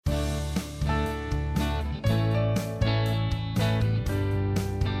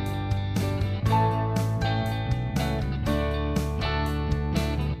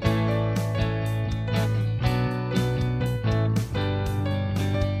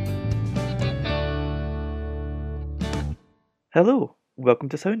Hello, welcome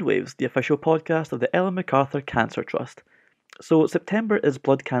to Soundwaves, the official podcast of the Ellen MacArthur Cancer Trust. So, September is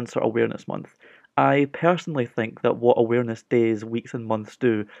Blood Cancer Awareness Month. I personally think that what awareness days, weeks, and months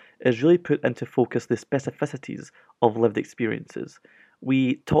do is really put into focus the specificities of lived experiences.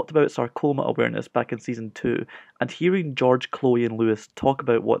 We talked about sarcoma awareness back in season 2, and hearing George, Chloe, and Lewis talk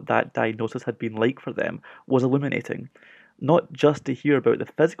about what that diagnosis had been like for them was illuminating. Not just to hear about the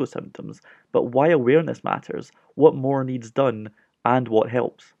physical symptoms, but why awareness matters, what more needs done, and what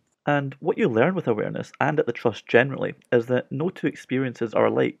helps. And what you learn with awareness and at the Trust generally is that no two experiences are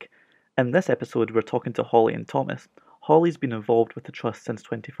alike. In this episode, we're talking to Holly and Thomas. Holly's been involved with the Trust since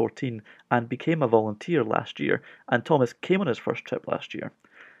 2014 and became a volunteer last year, and Thomas came on his first trip last year.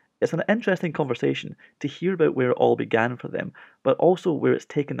 It's an interesting conversation to hear about where it all began for them, but also where it's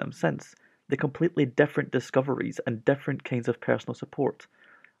taken them since, the completely different discoveries and different kinds of personal support.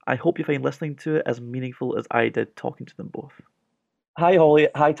 I hope you find listening to it as meaningful as I did talking to them both. Hi, Holly.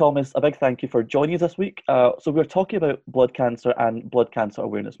 Hi, Thomas. A big thank you for joining us this week. So we're talking about blood cancer and Blood Cancer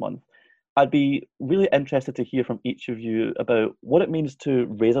Awareness Month. I'd be really interested to hear from each of you about what it means to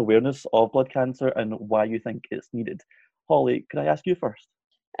raise awareness of blood cancer and why you think it's needed. Holly, could I ask you first?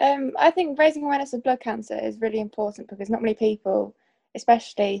 I think raising awareness of blood cancer is really important because not many people,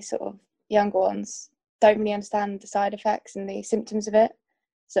 especially sort of younger ones, don't really understand the side effects and the symptoms of it.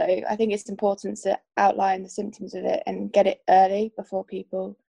 So I think it's important to outline the symptoms of it and get it early before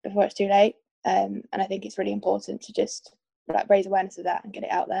it's too late. And I think it's really important to just raise awareness of that and get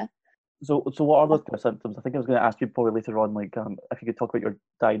it out there. So what are those kind of symptoms? I think I was going to ask you probably later on, if you could talk about your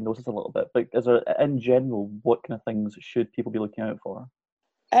diagnosis a little bit. But is there, in general, what kind of things should people be looking out for?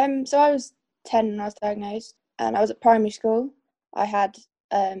 So I was 10 when I was diagnosed, and I was at primary school. I had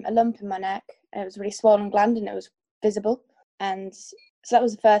a lump in my neck, and it was a really swollen gland, and it was visible. And so that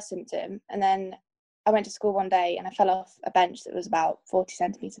was the first symptom. And then I went to school one day, and I fell off a bench that was about 40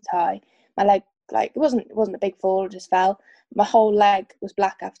 centimeters high. My leg, it wasn't a big fall, it just fell. My whole leg was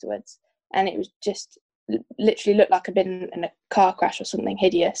black afterwards, and it was just literally looked like I'd been in a car crash or something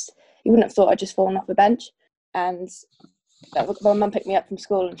hideous. You wouldn't have thought I'd just fallen off a bench. And my mum picked me up from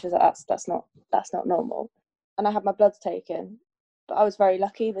school, and she was like, that's not normal. And I had my bloods taken, but I was very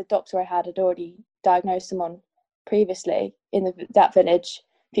lucky. The doctor I had already diagnosed someone previously in that village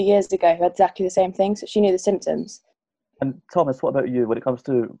a few years ago who had exactly the same thing, so she knew the symptoms. And Thomas, what about you? When it comes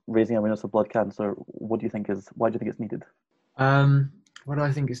to raising awareness of blood cancer, why do you think it's needed? What do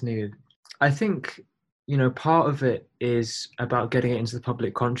I think is needed? I think, part of it is about getting it into the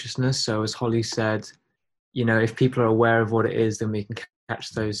public consciousness. So as Holly said, if people are aware of what it is, then we can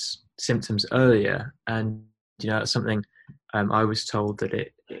catch those symptoms earlier. And, it's something I was told that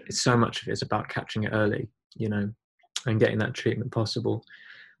it's so much of it is about catching it early, and getting that treatment possible.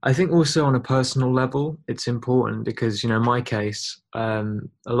 I think also on a personal level, it's important because, in my case, a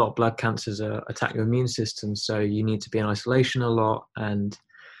lot of blood cancers attack your immune system. So you need to be in isolation a lot. And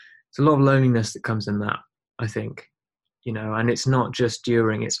it's a lot of loneliness that comes in that, I think, and it's not just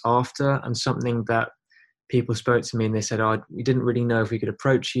during, it's after. And something that people spoke to me and they said, we didn't really know if we could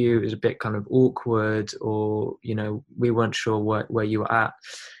approach you. It was a bit kind of awkward, or, we weren't sure where you were at.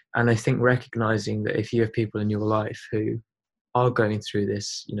 And I think recognizing that if you have people in your life who are going through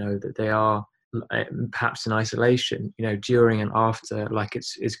this, that they are perhaps in isolation, during and after,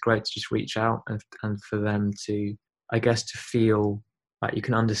 it's great to just reach out and for them to, I guess, to feel like you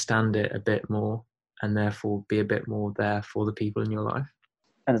can understand it a bit more and therefore be a bit more there for the people in your life.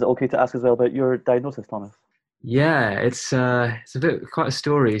 And is it okay to ask as well about your diagnosis, Thomas? Yeah, it's a bit quite a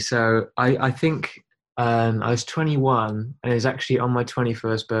story. So I think I was 21, and it was actually on my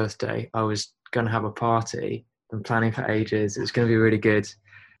 21st birthday. I was going to have a party. I'm planning for ages. It's going to be really good.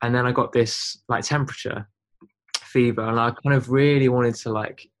 And then I got this temperature, fever, and I kind of really wanted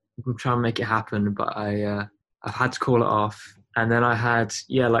to try and make it happen, but I had to call it off. And then I had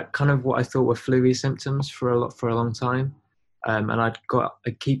kind of what I thought were flu-y symptoms for a long time. And I'd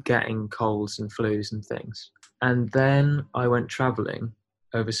keep getting colds and flus and things. And then I went traveling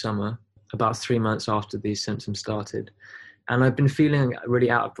over summer, about 3 months after these symptoms started. And I've been feeling really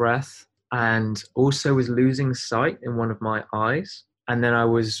out of breath, and also was losing sight in one of my eyes. And then I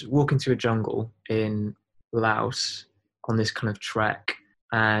was walking through a jungle in Laos on this kind of trek.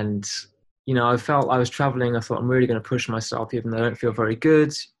 And, I felt I was traveling. I thought, I'm really going to push myself, even though I don't feel very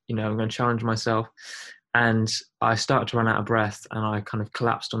good. I'm going to challenge myself. And I started to run out of breath, and I kind of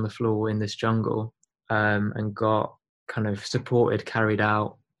collapsed on the floor in this jungle, and got kind of supported, carried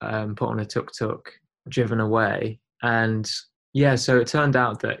out, put on a tuk-tuk, driven away. And so it turned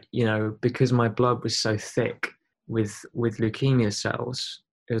out that, because my blood was so thick with leukemia cells,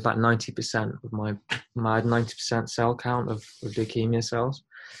 it was like 90% of my I had 90% cell count of leukemia cells.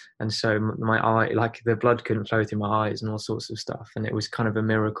 And so my eye, like the blood couldn't flow through my eyes and all sorts of stuff. And it was kind of a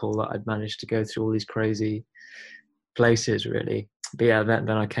miracle that I'd managed to go through all these crazy places, really. But yeah, then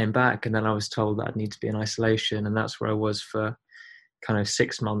I came back, and then I was told that I'd need to be in isolation. And that's where I was for kind of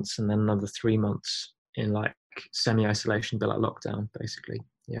 6 months, and then another 3 months in like semi-isolation, but like lockdown, basically.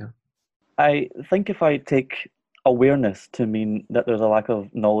 Yeah. I think if I take awareness to mean that there's a lack of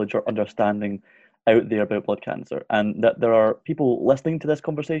knowledge or understanding out there about blood cancer, and that there are people listening to this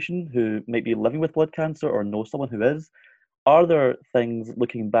conversation who might be living with blood cancer or know someone who is, are there things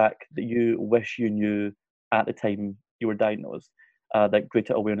looking back that you wish you knew at the time you were diagnosed that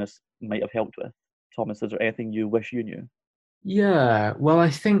greater awareness might have helped with? Thomas, is there anything you wish you knew? Yeah, well,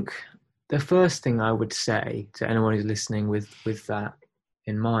 I think the first thing I would say to anyone who's listening with that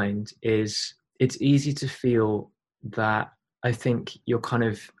in mind is it's easy to feel that I think you're kind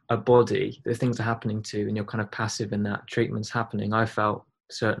of a body that things are happening to, and you're kind of passive in that treatment's happening. I felt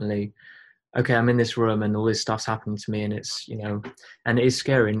certainly, okay, I'm in this room and all this stuff's happening to me, and it's, and it is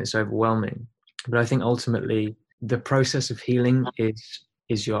scary and it's overwhelming. But I think ultimately the process of healing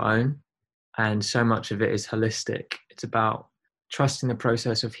is your own, and so much of it is holistic. It's about trusting the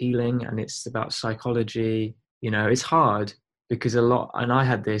process of healing, and it's about psychology. It's hard because a lot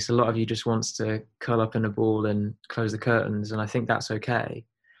of you just wants to curl up in a ball and close the curtains, and I think that's okay.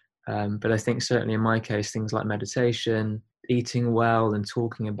 But I think certainly in my case, things like meditation, eating well, and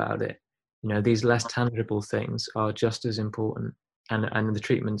talking about it, these less tangible things are just as important, and the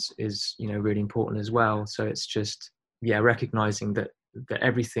treatment is, really important as well. So it's just, recognizing that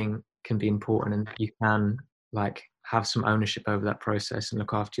everything can be important, and you can like have some ownership over that process and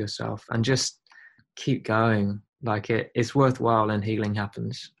look after yourself and just keep going. Like it's worthwhile, and healing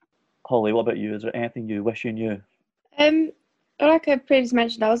happens. Holly, what about you? Is there anything you wish you knew? Like I previously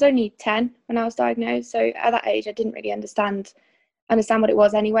mentioned, I was only 10 when I was diagnosed, so at that age I didn't really understand what it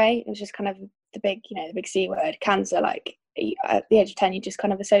was anyway. It was just kind of the big C word, cancer. Like at the age of 10 you just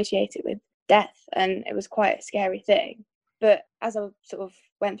kind of associate it with death, and it was quite a scary thing. But as I sort of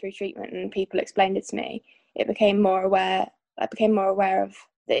went through treatment and people explained it to me, I became more aware of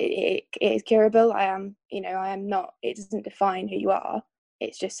that it is curable. I am not, it doesn't define who you are.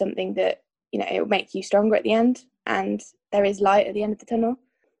 It's just something that, it will make you stronger at the end, and there is light at the end of the tunnel.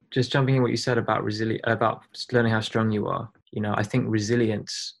 Just jumping in what you said about about learning how strong you are. I think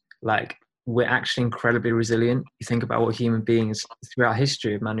resilience, like we're actually incredibly resilient. You think about what human beings throughout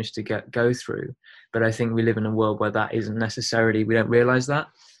history have managed to go through. But I think we live in a world where that isn't necessarily, we don't realize that.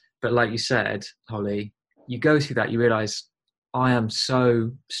 But like you said, Holly, you go through that, you realize I am so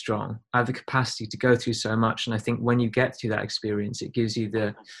strong. I have the capacity to go through so much. And I think when you get through that experience, it gives you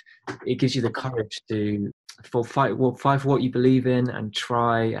the courage to fight for what you believe in and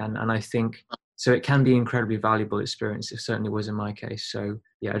try. And I think, so it can be an incredibly valuable experience. It certainly was in my case. So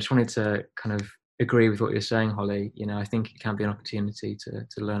yeah, I just wanted to kind of agree with what you're saying, Holly. I think it can be an opportunity to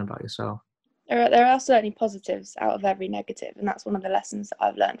learn about yourself. There are certainly positives out of every negative, and that's one of the lessons that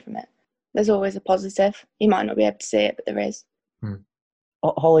I've learned from it. There's always a positive. You might not be able to see it, but there is.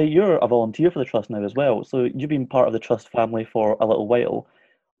 Holly, you're a volunteer for the Trust now as well, so you've been part of the Trust family for a little while.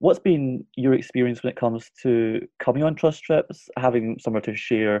 What's been your experience when it comes to coming on Trust trips, having somewhere to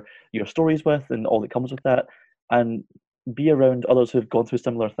share your stories with and all that comes with that, and be around others who've gone through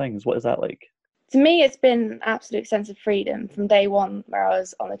similar things? What is that like? To me, it's been an absolute sense of freedom from day one where I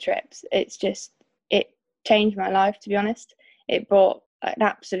was on the trips. It changed my life, to be honest. It brought an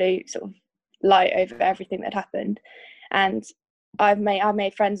absolute sort of light over everything that happened. And I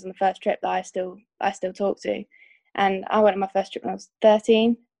made friends on the first trip that I still talk to. And I went on my first trip when I was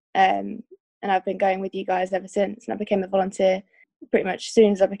 13. And I've been going with you guys ever since. And I became a volunteer pretty much as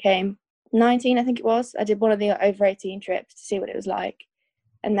soon as I became 19, I think it was. I did one of the over 18 trips to see what it was like.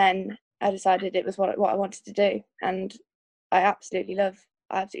 And then I decided it was what I wanted to do. And I absolutely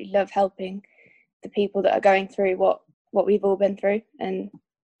love helping the people that are going through what we've all been through. And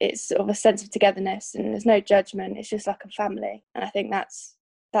it's sort of a sense of togetherness, and there's no judgment. It's just like a family. And I think that's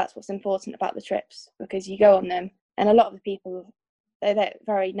what's important about the trips, because you go on them and a lot of the people, they're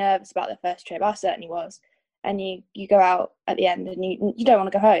very nervous about their first trip. I certainly was. And you go out at the end and you don't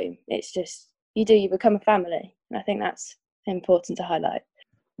want to go home. It's just, you become a family. And I think that's important to highlight.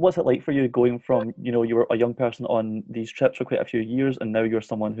 What's it like for you going from, you were a young person on these trips for quite a few years, and now you're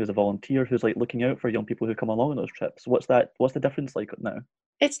someone who's a volunteer who's like looking out for young people who come along on those trips? What's the difference like now?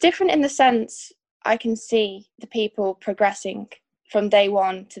 It's different in the sense I can see the people progressing from day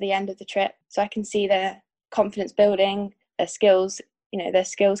one to the end of the trip. So I can see their confidence building, their skills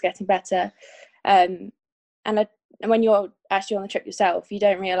getting better. And And when you're actually on the trip yourself, you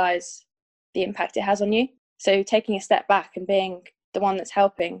don't realise the impact it has on you. So taking a step back and being the one that's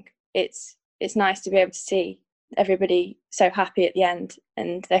helping, it's nice to be able to see everybody so happy at the end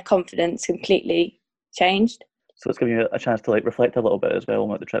and their confidence completely changed. So it's giving you a chance to like reflect a little bit as well on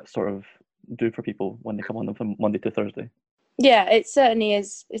what the trips sort of do for people when they come on them from Monday to Thursday. Yeah, it certainly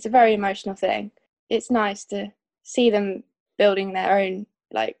is. It's a very emotional thing. It's nice to see them building their own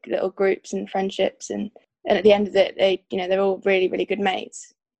like little groups and friendships, and at the end of it, they're all really, really good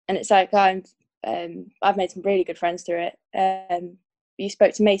mates. And it's like I've made some really good friends through it. You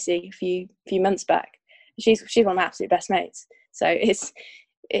spoke to Macy a few months back. She's one of my absolute best mates. So it's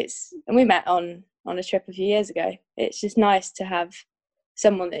and we met on a trip a few years ago. It's just nice to have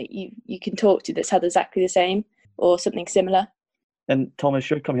someone that you can talk to that's had exactly the same or something similar. And Thomas,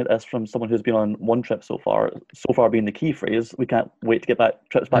 you're coming at this from someone who's been on one trip so far being the key phrase. We can't wait to get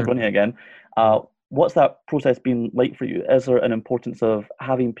trips back running again. What's that process been like for you? Is there an importance of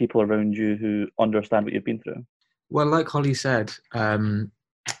having people around you who understand what you've been through? Well, like Holly said,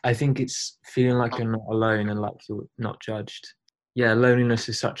 I think it's feeling like you're not alone and like you're not judged. Yeah, loneliness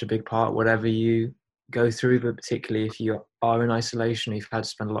is such a big part, whatever you go through, but particularly if you are in isolation, you've had to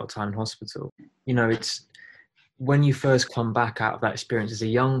spend a lot of time in hospital. It's when you first come back out of that experience as a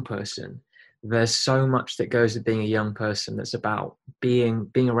young person, there's so much that goes with being a young person that's about being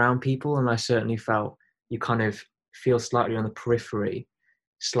around people. And I certainly felt you kind of feel slightly on the periphery,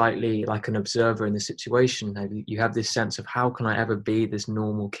 slightly like an observer in the situation. You have this sense of, how can I ever be this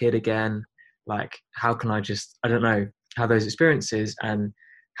normal kid again? Like, how can I don't know, have those experiences and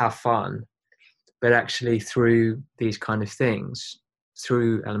have fun? But actually through these kind of things,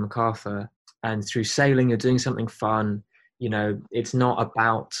 through Ellen MacArthur and through sailing, you're doing something fun. It's not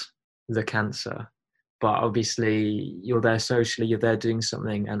about the cancer, but obviously you're there socially, you're there doing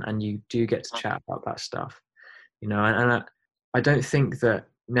something, and you do get to chat about that stuff. And I don't think that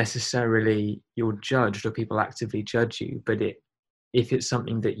necessarily you're judged or people actively judge you, but if it's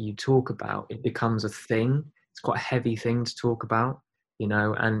something that you talk about, it becomes a thing. It's quite a heavy thing to talk about,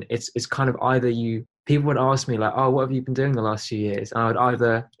 and it's kind of either people would ask me like, oh, what have you been doing the last few years? And I would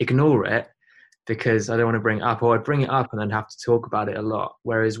either ignore it because I don't want to bring it up, or I'd bring it up and then have to talk about it a lot.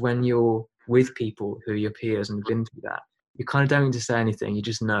 Whereas when you're with people who are your peers and have been through that, you kind of don't need to say anything. You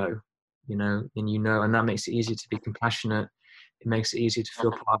just know, and that makes it easier to be compassionate. It makes it easier to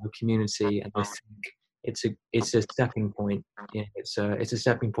feel part of a community. And I think it's a stepping point. It's a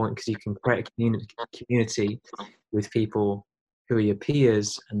stepping point because you can create a community with people who are your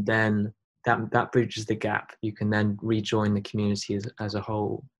peers, and then that bridges the gap. You can then rejoin the community as a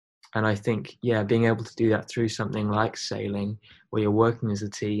whole. And I think, being able to do that through something like sailing, where you're working as a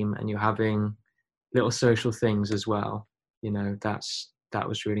team and you're having little social things as well, that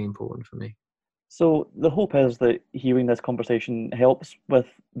was really important for me. So the hope is that hearing this conversation helps with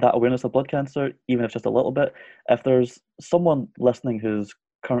that awareness of blood cancer, even if just a little bit. If there's someone listening who's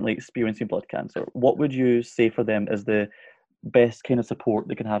currently experiencing blood cancer, what would you say for them is the best kind of support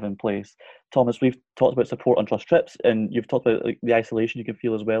they can have in place? Thomas, we've talked about support on trust trips, and you've talked about like the isolation you can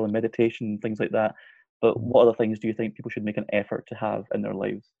feel as well, and meditation and things like that. But what other things do you think people should make an effort to have in their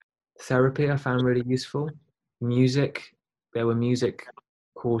lives? Therapy I found really useful. Music, there were music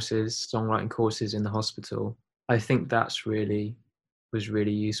courses, songwriting courses in the hospital. I think was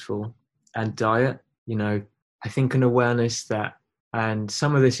really useful. And diet, I think an awareness that, and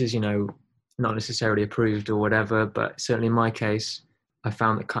some of this is, not necessarily approved or whatever, but certainly in my case, I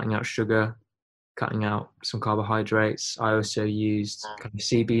found that cutting out sugar, cutting out some carbohydrates. I also used kind of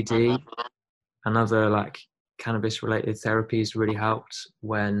CBD and other like cannabis related therapies really helped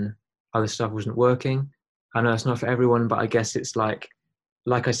when other stuff wasn't working. I know it's not for everyone, but I guess it's like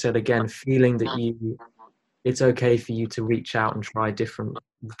I said, again, feeling that it's okay for you to reach out and try different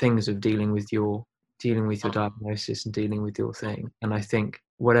things of dealing with your diagnosis and dealing with your thing. And I think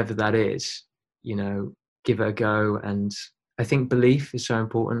whatever that is, give it a go. And I think belief is so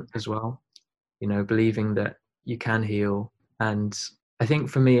important as well, believing that you can heal. And I think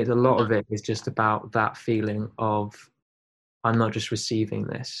for me, a lot of it is just about that feeling of, I'm not just receiving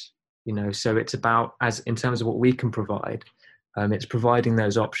this, so it's about, as in terms of what we can provide, it's providing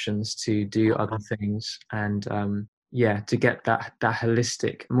those options to do other things and to get that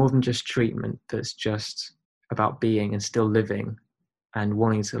holistic, more than just treatment, that's just about being and still living and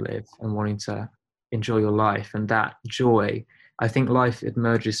wanting to live and wanting to enjoy your life. And that joy, I think life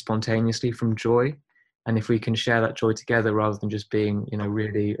emerges spontaneously from joy. And if we can share that joy together rather than just being,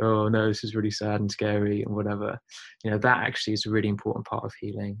 really, oh no, this is really sad and scary and whatever, that actually is a really important part of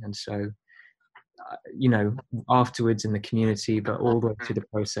healing. And so, afterwards in the community, but all the way through the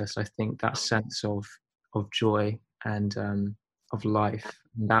process, I think that sense of of joy and of life.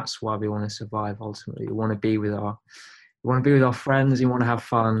 And that's why we want to survive. Ultimately, we want to be with our friends. We want to have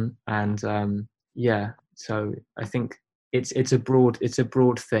fun, and yeah. So I think it's a broad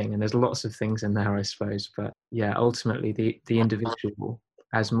thing, and there's lots of things in there, I suppose. But yeah, ultimately, the individual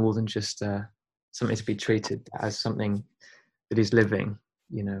has more than just something to be treated as something that is living.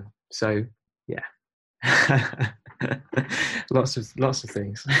 So yeah. lots of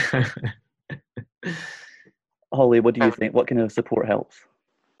things. Holly, what do you think? What kind of support helps?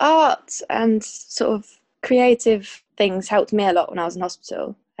 Art and sort of creative things helped me a lot when I was in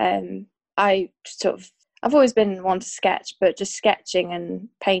hospital. I've always been one to sketch, but just sketching and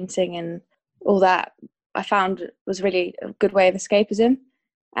painting and all that I found was really a good way of escapism,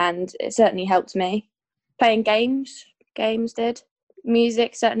 and it certainly helped me. Playing games did.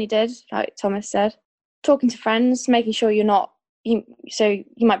 Music certainly did, like Thomas said. Talking to friends, making sure so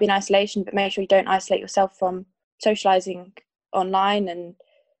you might be in isolation, but make sure you don't isolate yourself from socialising online and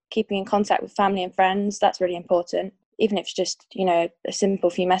keeping in contact with family and friends. That's really important, even if it's just a simple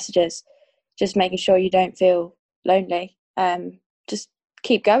few messages. Just making sure you don't feel lonely. Just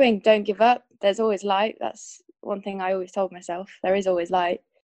keep going, don't give up. There's always light. That's one thing I always told myself. There is always light,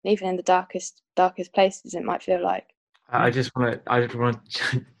 even in the darkest places it might feel like. I just want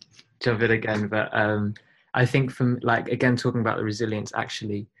to jump in again, but I think from again talking about the resilience,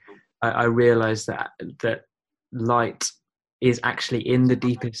 actually, I realised that light is actually in the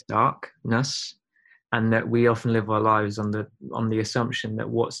deepest darkness, and that we often live our lives on the assumption that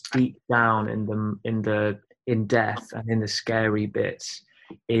what's deep down in death and in the scary bits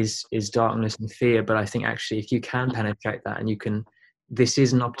is darkness and fear. But I think actually, if you can penetrate that, and this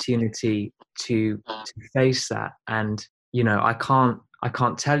is an opportunity to face that. And I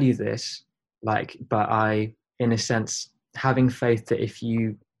can't tell you this, but I, in a sense, having faith that if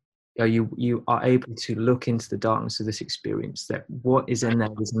you are able to look into the darkness of this experience, that what is in there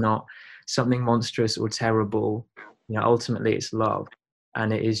is not something monstrous or terrible. Ultimately it's love,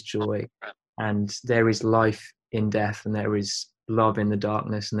 and it is joy, and there is life in death, and there is love in the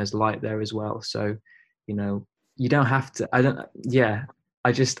darkness, and there's light there as well. So you don't have to. I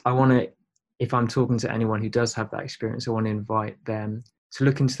want to, if I'm talking to anyone who does have that experience, I want to invite them to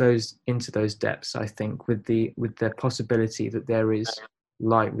look into those depths, I think, with the possibility that there is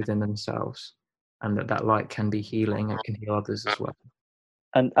light within themselves, and that light can be healing and can heal others as well.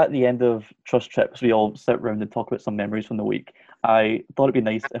 And at the end of Trust Trips, we all sit around and talk about some memories from the week. I thought it'd be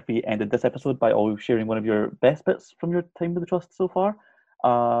nice if we ended this episode by all sharing one of your best bits from your time with the Trust so far.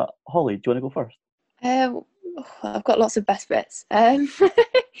 Holly, do you want to go first? I've got lots of best bits.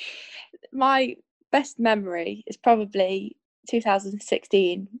 My best memory is probably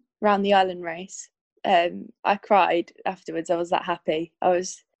 2016 around the Island race. I cried afterwards. I was that happy.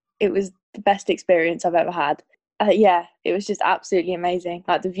 It was the best experience I've ever had. It was just absolutely amazing.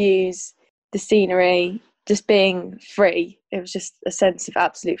 Like the views, the scenery, just being free. It was just a sense of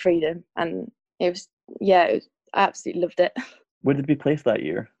absolute freedom, and I absolutely loved it. Where did we place that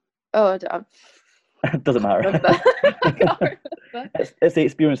year? Oh, it doesn't matter. I can't remember. It's the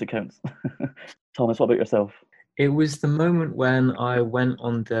experience that counts. Thomas, what about yourself? It was the moment when I went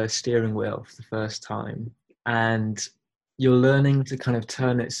on the steering wheel for the first time, and you're learning to kind of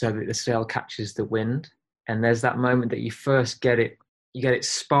turn it so that the sail catches the wind. And there's that moment that you first get it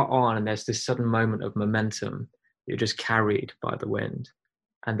spot on, and there's this sudden moment of momentum. You're just carried by the wind,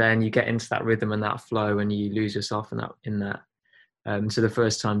 and then you get into that rhythm and that flow, and you lose yourself in that. So the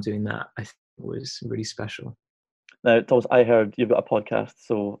first time doing that, I think, was really special. Now, Thomas, I heard you've got a podcast,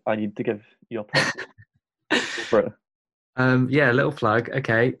 so I need to give you a plug for it. Yeah, a little plug.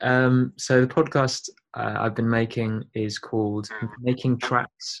 Okay. So the podcast I've been making is called Making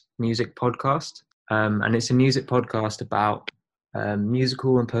Tracks Music Podcast. And it's a music podcast about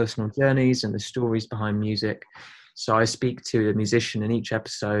musical and personal journeys and the stories behind music. So I speak to a musician in each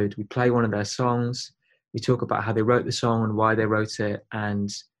episode. We play one of their songs. We talk about how they wrote the song and why they wrote it and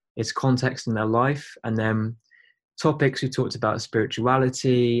its context in their life. And then topics we talked about: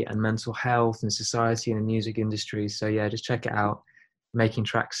 spirituality and mental health and society and the music industry. So yeah, just check it out. Making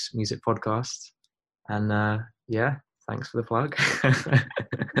Tracks Music Podcast. And thanks for the plug.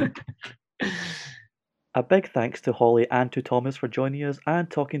 A big thanks to Holly and to Thomas for joining us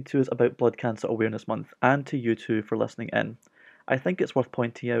and talking to us about Blood Cancer Awareness Month, and to you two for listening in. I think it's worth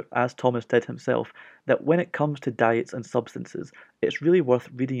pointing out, as Thomas did himself, that when it comes to diets and substances, it's really worth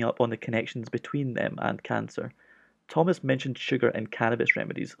reading up on the connections between them and cancer. Thomas mentioned sugar in cannabis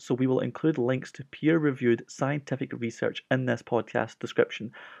remedies, so we will include links to peer-reviewed scientific research in this podcast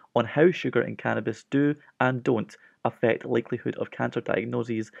description on how sugar in cannabis do and don't affect likelihood of cancer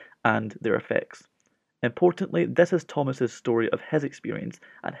diagnoses and their effects. Importantly, this is Thomas's story of his experience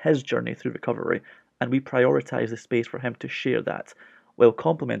and his journey through recovery, and we prioritise the space for him to share that, while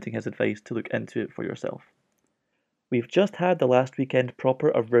complementing his advice to look into it for yourself. We've just had the last weekend proper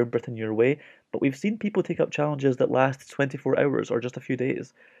of Round Britain Your Way, but we've seen people take up challenges that last 24 hours or just a few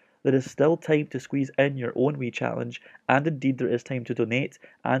days. There is still time to squeeze in your own wee challenge, and indeed there is time to donate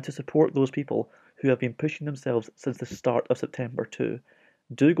and to support those people who have been pushing themselves since the start of September too.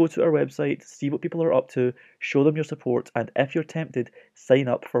 Do go to our website, see what people are up to, show them your support, and if you're tempted, sign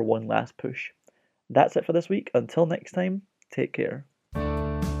up for one last push. That's it for this week. Until next time, take care.